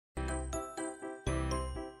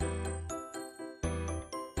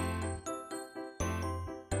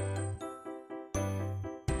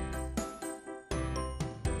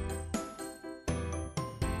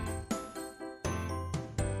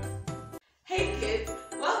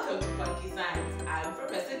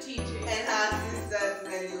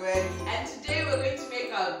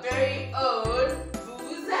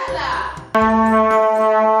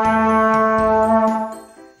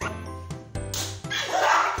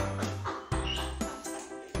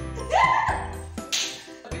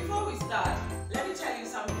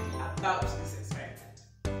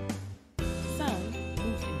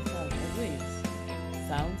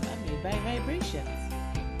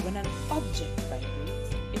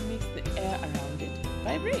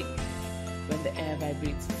vibrate. When the air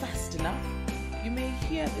vibrates fast enough, you may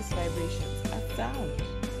hear this vibration as sound.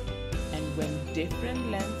 And when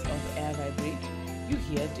different lengths of air vibrate, you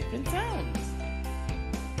hear different sounds.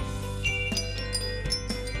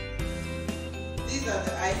 These are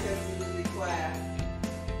the items you will require.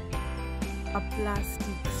 A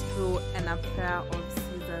plastic straw and a pair of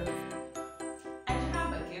scissors. And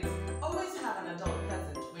remember, kids, always have an adult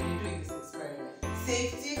present when you're doing this experiment.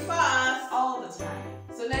 Safety first. All the time.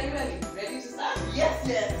 So now you're ready to start? Yes,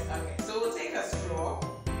 yes. Okay, so we'll take a straw.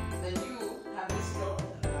 Then you have this straw,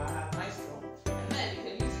 and then I'll have my straw. And then you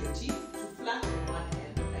can use your teeth to flatten one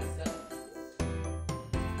end like so.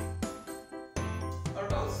 Or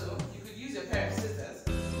also, you could use a pair of scissors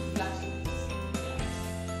to flatten this. Yeah.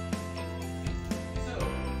 So,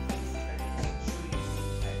 I can show you.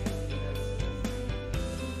 I can do that.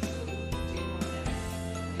 So, take one end.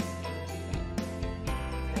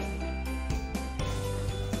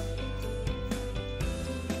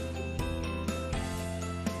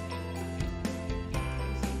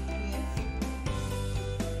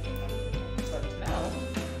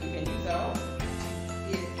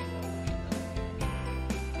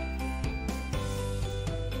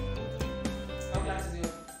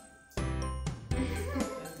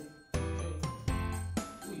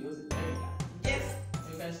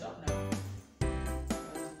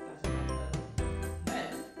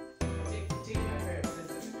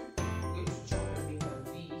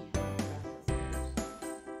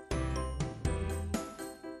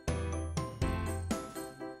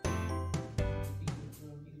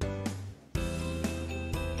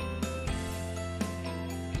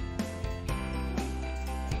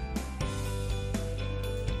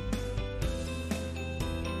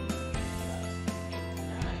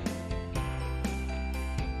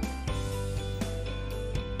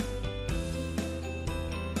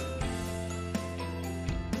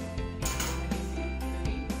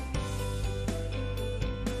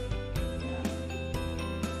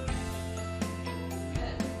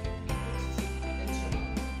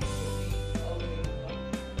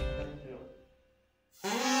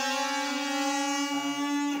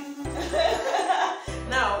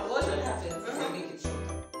 Now, what will happen is I make it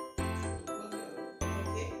shorter.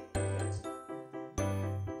 Okay?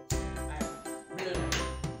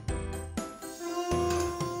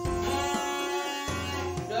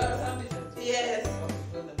 Do I sound different? Yes.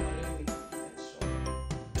 Okay, let me make it shorter.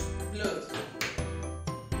 Blow it.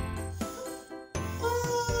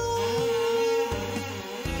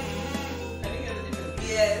 Can you hear the difference?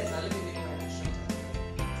 Yes. Now let me make mine shorter.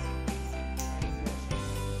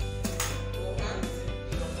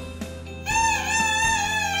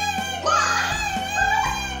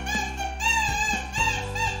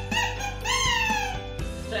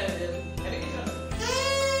 Try it again. Can you get shorter?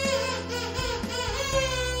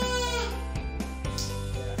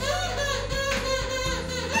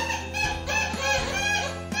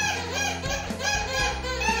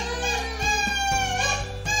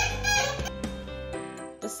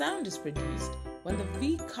 The sound is produced when the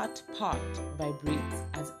V-cut part vibrates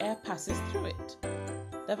as air passes through it.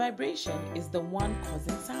 The vibration is the one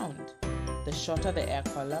causing sound. The shorter the air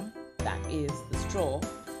column, that is, the straw,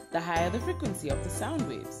 the higher the frequency of the sound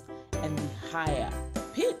waves, and the higher the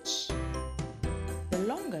pitch. The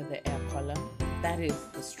longer the air column, that is,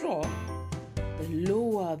 the straw, the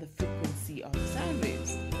lower the frequency of the sound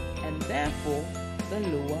waves, and therefore the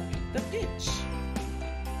lower the pitch.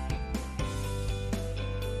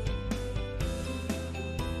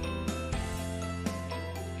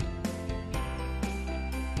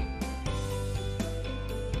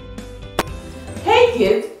 Hey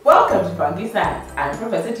kids, welcome to Funke Science. I'm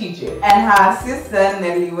Professor Teacher. And her sister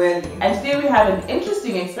Nelly Welly. And today we have an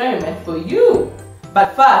interesting experiment for you.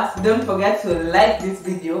 But first, don't forget to like this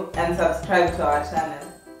video and subscribe to our channel.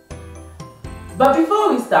 But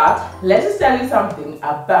before we start, let us tell you something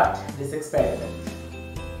about this experiment.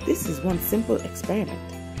 This is one simple experiment,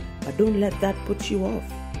 but don't let that put you off.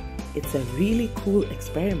 It's a really cool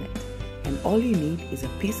experiment, and all you need is a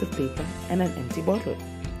piece of paper and an empty bottle.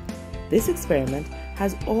 This experiment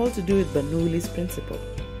has all to do with Bernoulli's principle.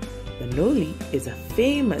 Bernoulli is a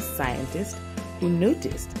famous scientist who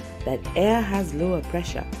noticed that air has lower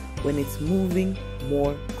pressure when it's moving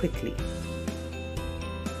more quickly.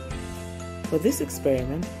 For this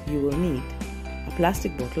experiment, you will need a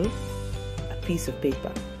plastic bottle, a piece of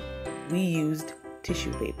paper. We used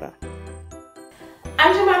tissue paper.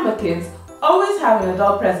 And remember kids, always have an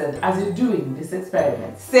adult present as you're doing this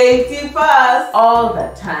experiment. Safety first. All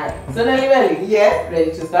the time. So Nelly, yes,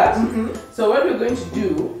 ready to start? Mm-hmm. So what we're going to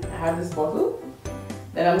do, I have this bottle.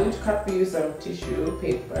 Then I'm going to cut for you some tissue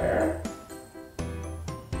paper.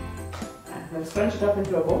 Then scrunch it up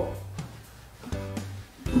into a ball.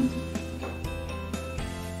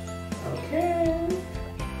 Okay.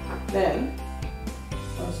 Then,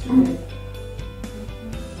 let's do it.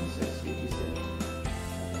 Let's just reduce it.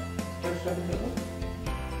 Scrunch it up into a ball.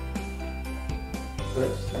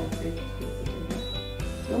 Good.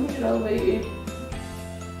 Don't push it all the way in.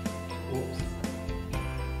 Oops.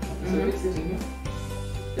 So mix it in here.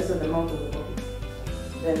 Just at the mouth of the bottle.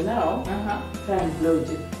 Then now, try and blow it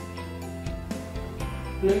in.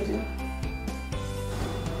 Blow it in.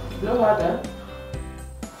 Blow water.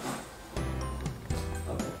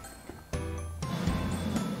 Okay.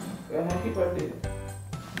 Go ahead, keep on doing it.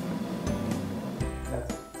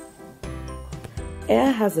 That's it.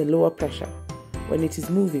 Air has a lower pressure when it is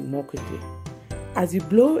moving more quickly. As you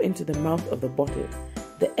blow into the mouth of the bottle,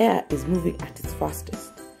 the air is moving at its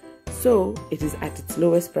fastest. So it is at its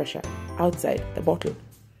lowest pressure outside the bottle.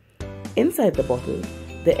 Inside the bottle,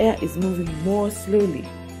 the air is moving more slowly,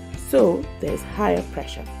 so there is higher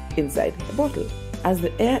pressure inside the bottle. As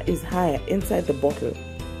the air is higher inside the bottle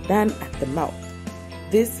than at the mouth,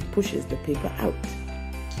 this pushes the paper out.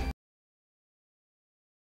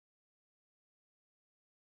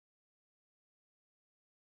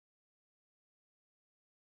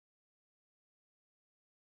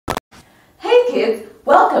 Hey kids!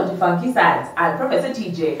 Welcome to Funky Science. I'm Professor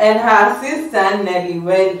TJ. And her sister Nelly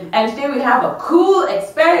Welly. And today we have a cool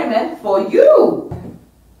experiment for you.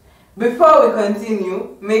 Before we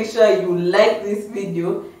continue, make sure you like this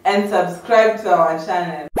video and subscribe to our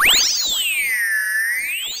channel.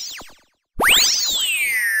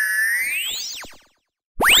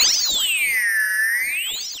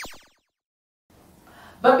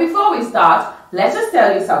 But before we start, let's just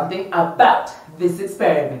tell you something about this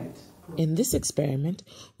experiment. In this experiment,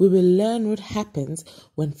 we will learn what happens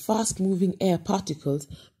when fast-moving air particles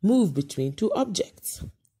move between two objects.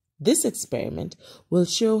 This experiment will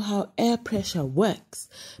show how air pressure works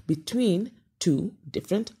between two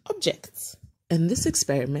different objects. In this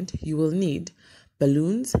experiment, you will need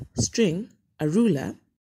balloons, string, a ruler.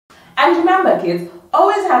 And remember, kids,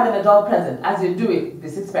 always have an adult present as you're doing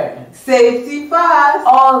this experiment. Safety first!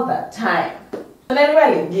 All the time. And then,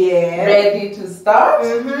 Welly, yeah. Ready to start?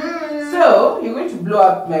 So, you're going to blow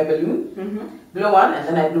up my balloon. Blow one and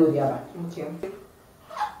then I blow the other. Okay.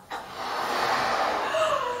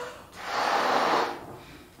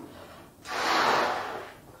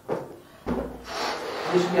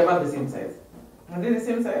 They should be about the same size. Are they the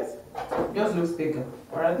same size? Yours looks bigger.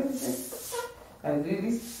 Or are they the same? Can I do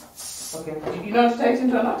this? Okay. You know how to tie it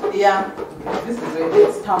into a knot? Yeah. Okay. This is where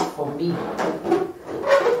it's tough for me.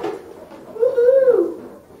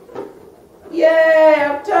 Yay!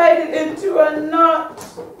 I've tied it into a knot.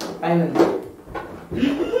 Finally.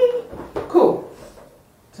 Cool.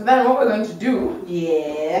 So then what we're going to do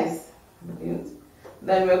Yes. is,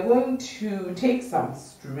 then we're going to take some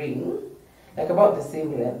string, like about the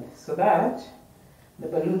same length, so that the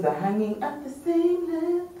balloons are hanging at the same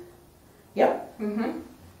length. Yep.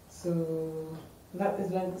 So that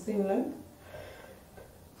is like the same length.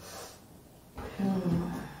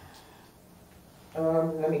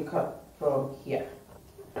 Let me cut from here.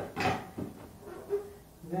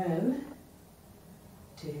 Then,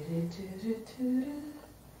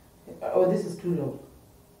 oh, this is too long.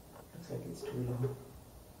 Looks like it's too long.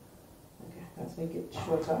 Okay, let's make it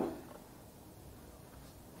shorter.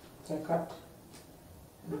 So I cut,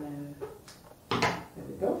 and then there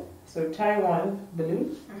we go. So tie one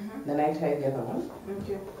balloon, then I tie the other one.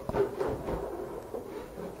 Okay.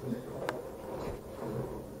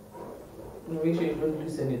 Make sure you don't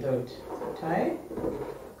loosen it out. So tie.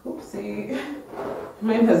 Oopsie.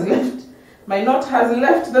 Mine has left. My knot has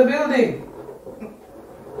left the building.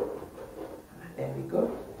 There we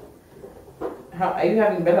go. How are you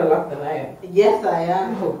having better luck than I am? Yes, I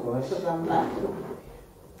am. Oh gosh. Because I'm back.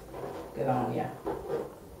 Get on, yeah.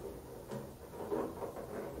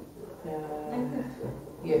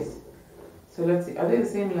 Yes. So let's see. Are they the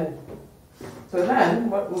same length? So then,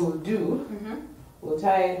 what we'll do, I'll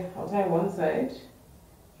tie one side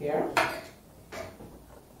here,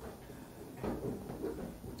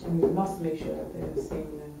 and we must make sure that they're the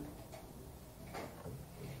same length.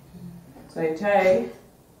 So I tie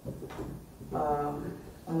on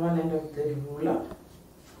one end of the ruler.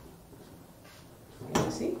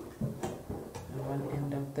 You see, on one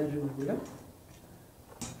end of the ruler.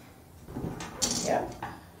 Yeah.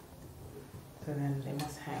 So then they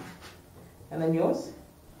must hang. And then yours?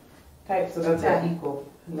 Type so that they're equal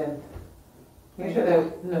length. Make sure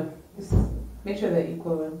they're make sure they're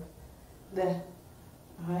equal length. There.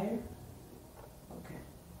 Higher? Okay.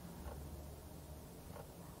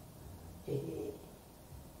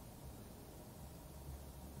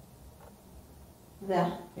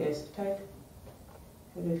 There. Yes, tight.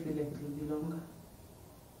 How do I feel like it will be longer?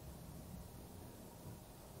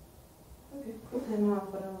 Okay, cool. I know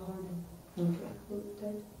what I'm holding. Okay, hold it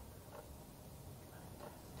tight.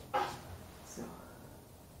 So,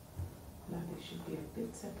 now they should be a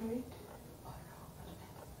bit separate. Oh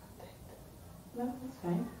no, that's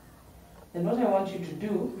fine. Then what I want you to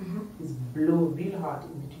do is blow real hard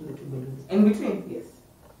in between the two balloons. In between? Yes.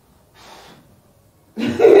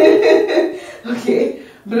 Okay,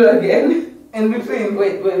 blow again. In between?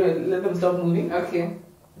 Wait, let them stop moving. Okay.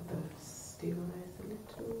 Let them stabilize a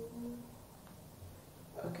little.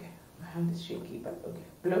 Okay, my hand is shaky, but okay,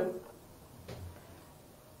 blow.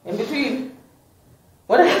 In between.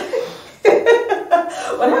 What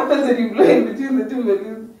happens when you blow in between the two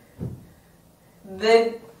balloons?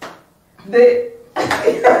 They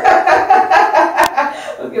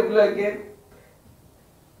Okay, blow again.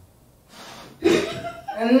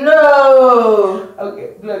 No.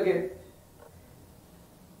 Okay, blow again.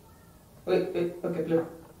 Wait, okay, blow.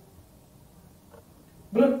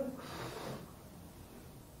 Blow.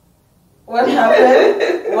 What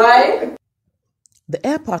happened? Why? The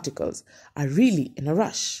air particles are really in a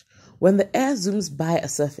rush when the air zooms by a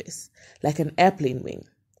surface, like an airplane wing,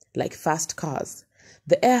 like fast cars.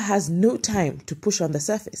 The air has no time to push on the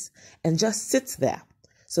surface and just sits there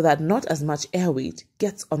so that not as much air weight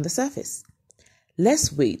gets on the surface.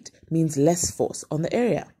 Less weight means less force on the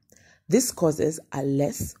area. This causes a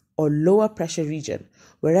less or lower pressure region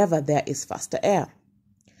wherever there is faster air.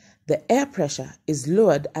 The air pressure is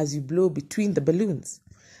lowered as you blow between the balloons.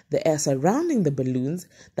 The air surrounding the balloons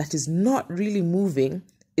that is not really moving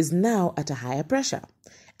is now at a higher pressure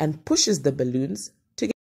and pushes the balloons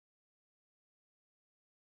together.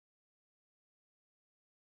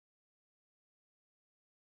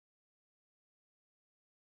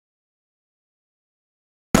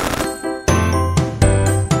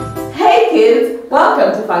 Hey kids,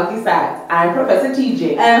 welcome to Funky Science. I'm Professor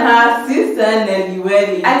TJ. And her sister Nelly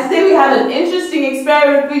Welly. And today we have an interesting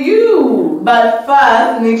experiment for you. But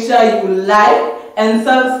first, make sure you like and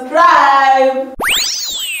subscribe.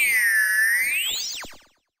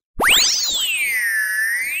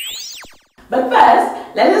 But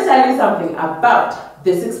first, let us tell you something about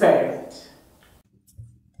this experiment.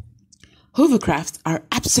 Hovercrafts are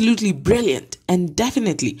absolutely brilliant and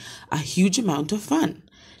definitely a huge amount of fun.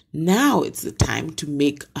 Now it's the time to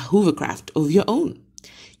make a hovercraft of your own.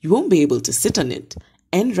 You won't be able to sit on it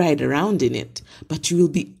and ride around in it, but you will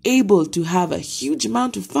be able to have a huge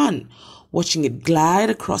amount of fun watching it glide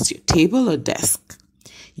across your table or desk.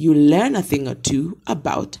 You'll learn a thing or two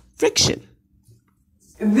about friction.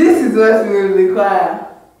 This is what we will require.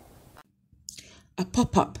 A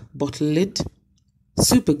pop-up bottle lid,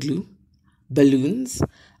 super glue, balloons,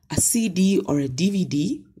 a CD or a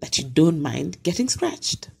DVD that you don't mind getting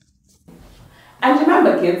scratched. And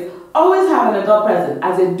remember kids, always have an adult present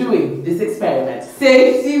as you're doing this experiment.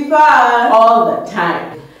 Safety first. All the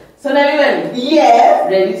time. So Nelly Welly, Yes.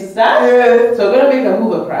 ready to start? Yes. So we're going to make a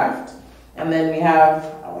hovercraft. And then we have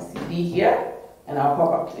our CD here and our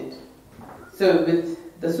pop-up lid. So with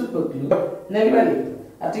the super glue, Nelly Welly,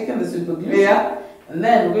 I've taken the super glue. Yeah. And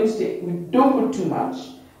then we're going to take, we don't put too much.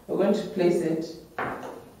 We're going to place it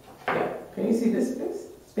here. Can you see this space?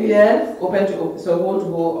 Yes. Open to open. So hold to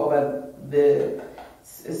hold over the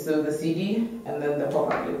CD and then the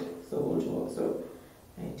pop-up lid. So hold to hold. So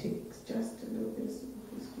I take just a little bit of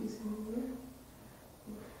squeeze in here.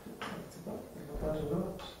 That's about a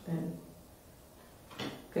lot. Then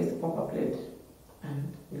place the pop-up lid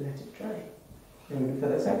and we let it dry. Then we do for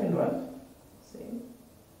the second one. Same.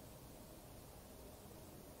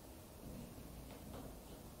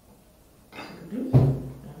 Glue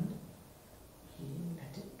and we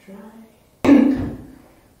let it dry.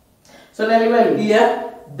 So Nelly Welly,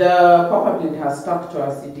 Yeah. the pop-up lid has stuck to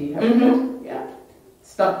our CD. Yeah,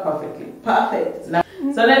 stuck perfectly. Perfect. Now,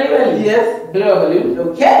 so Nelly Welly, Yes. blow a balloon.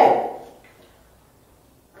 Okay.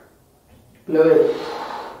 Blow it.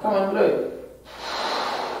 Come on, blow it.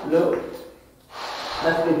 Blow it.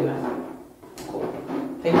 That's big enough. Cool.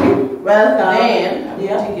 Thank you. Welcome. Then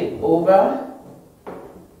Yeah. take it over.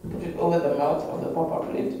 Put it over the mouth of the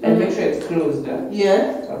pop-up lid and make sure it's closed.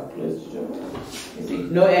 Yes. So I've closed it. You see,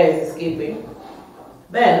 no air is escaping.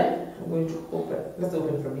 Then I'm going to open. Let's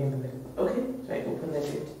open from here in the middle. Okay. So I open the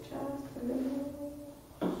lid just a little.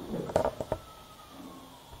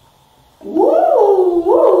 Woo,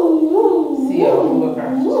 woo, woo. See our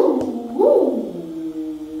hovercraft. Woo, woo,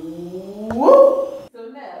 woo. So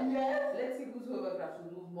now, let's see whose hovercraft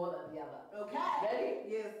will move more than the other. Okay. Ready?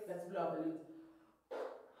 Yes. Let's blow our balloons.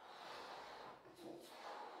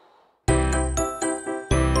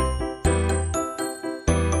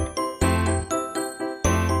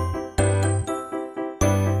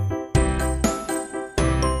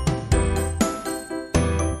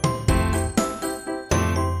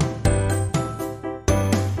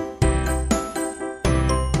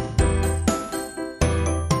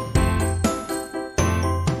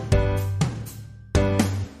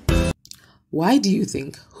 Why do you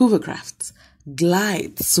think hovercrafts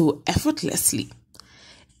glide so effortlessly?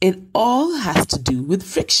 It all has to do with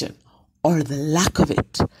friction, or the lack of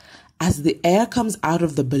it. As the air comes out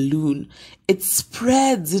of the balloon, it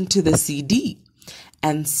spreads into the CD.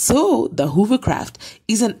 And so the hovercraft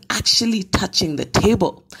isn't actually touching the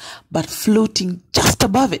table, but floating just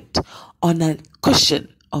above it on a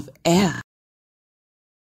cushion of air.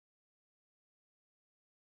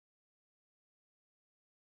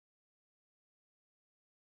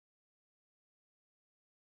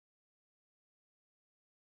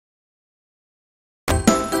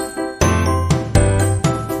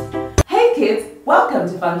 Welcome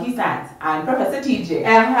to Funky Science. I'm Professor TJ.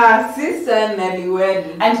 And her sister Nelly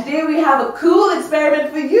Weddy. And today we have a cool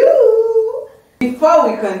experiment for you. Before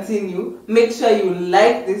we continue, make sure you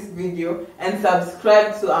like this video and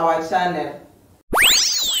subscribe to our channel.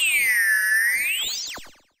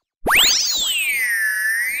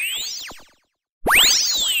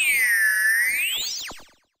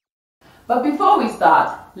 But before we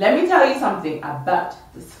start, let me tell you something about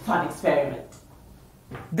this fun experiment.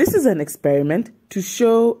 This is an experiment to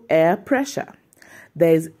show air pressure.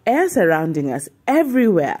 There is air surrounding us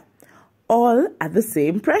everywhere, all at the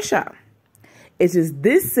same pressure. It is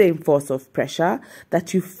this same force of pressure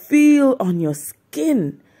that you feel on your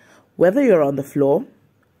skin, whether you're on the floor,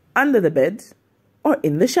 under the bed, or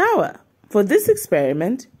in the shower. For this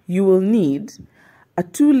experiment, you will need a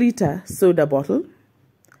 2-liter soda bottle,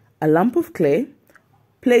 a lump of clay,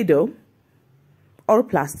 Play-Doh, or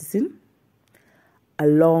plasticine, a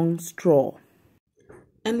long straw,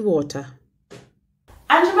 and water.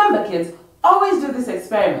 And remember, kids, always do this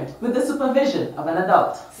experiment with the supervision of an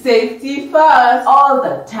adult. Safety first. All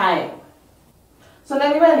the time. So,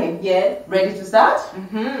 Nelly, yes, ready to start?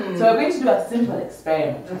 Mm-hmm. So we're going to do a simple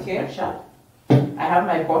experiment. Okay. I have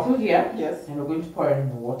my bottle here. Yes. And we're going to pour in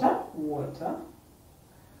the water. Water.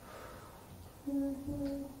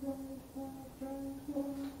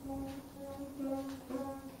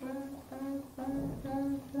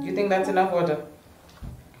 Do you think that's enough water?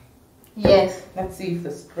 Yes. Let's see if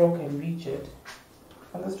the straw can reach it.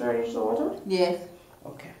 Can the straw reach the water? Yes.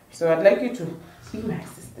 Okay. So I'd like you to see my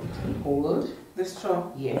assistant and hold the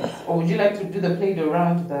straw. Yes. Or would you like to do the Play-Doh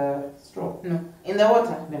around the straw? No. In the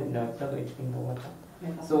water? No, it's not going to be in the water.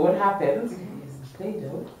 No. So what happens is the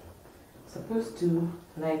Play-Doh is supposed to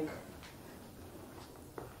like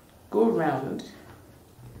go around,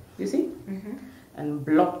 you see? Mm-hmm. And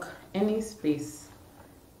block any space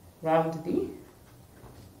around the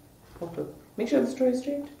bottle. Make sure the straw is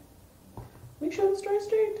straight. Make sure the straw is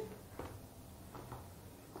straight.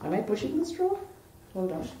 Am I pushing the straw?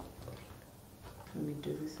 Hold on. Let me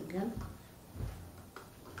do this again.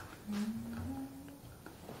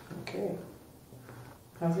 Okay.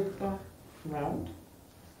 How's it go? Round.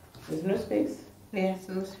 There's no space. Yes,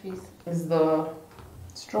 no space. Is the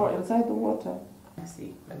straw inside the water? I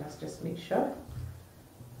see. Then let's just make sure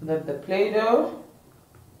that the Play-Doh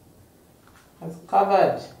has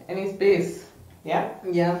covered any space. Yeah?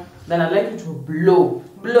 Yeah. Then I'd like you to blow.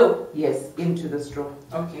 Blow. Yes, into the straw.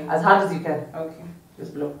 Okay. As hard as you can. Okay.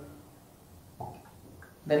 Just blow.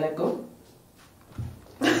 Then let go.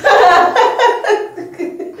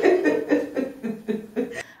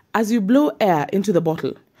 As you blow air into the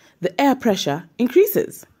bottle, the air pressure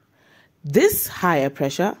increases. This higher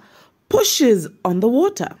pressure pushes on the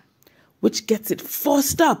water, which gets it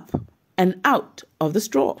forced up and out of the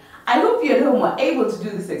straw. I hope you at home were able to do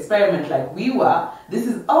this experiment like we were. This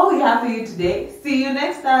is all we have for you today. See you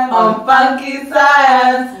next time on Funky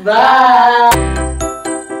Science. Bye!